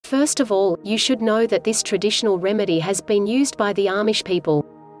First of all, you should know that this traditional remedy has been used by the Amish people.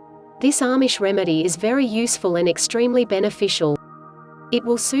 This Amish remedy is very useful and extremely beneficial. It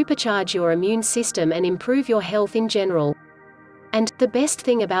will supercharge your immune system and improve your health in general. And the best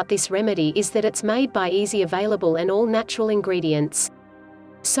thing about this remedy is that it's made by easy available and all natural ingredients.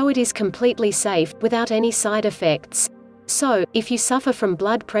 So it is completely safe, without any side effects. So, if you suffer from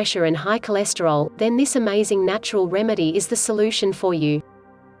blood pressure and high cholesterol, then this amazing natural remedy is the solution for you.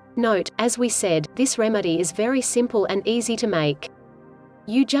 Note, as we said, this remedy is very simple and easy to make.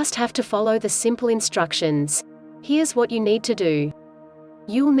 You just have to follow the simple instructions. Here's what you need to do.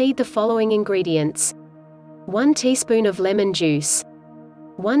 You'll need the following ingredients. 1 teaspoon of lemon juice.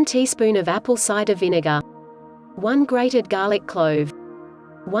 1 teaspoon of apple cider vinegar. 1 grated garlic clove.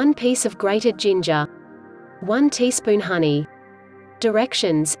 1 piece of grated ginger. 1 teaspoon honey.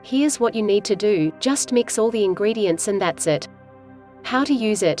 Directions: here's what you need to do, just mix all the ingredients and that's it. How to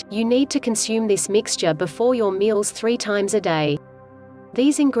use it: you need to consume this mixture before your meals 3 times a day.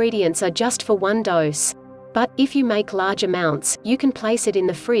 These ingredients are just for 1 dose. But, if you make large amounts, you can place it in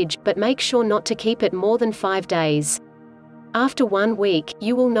the fridge, but make sure not to keep it more than 5 days. After 1 week,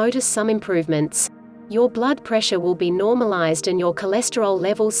 you will notice some improvements. Your blood pressure will be normalized and your cholesterol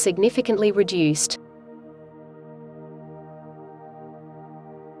levels significantly reduced.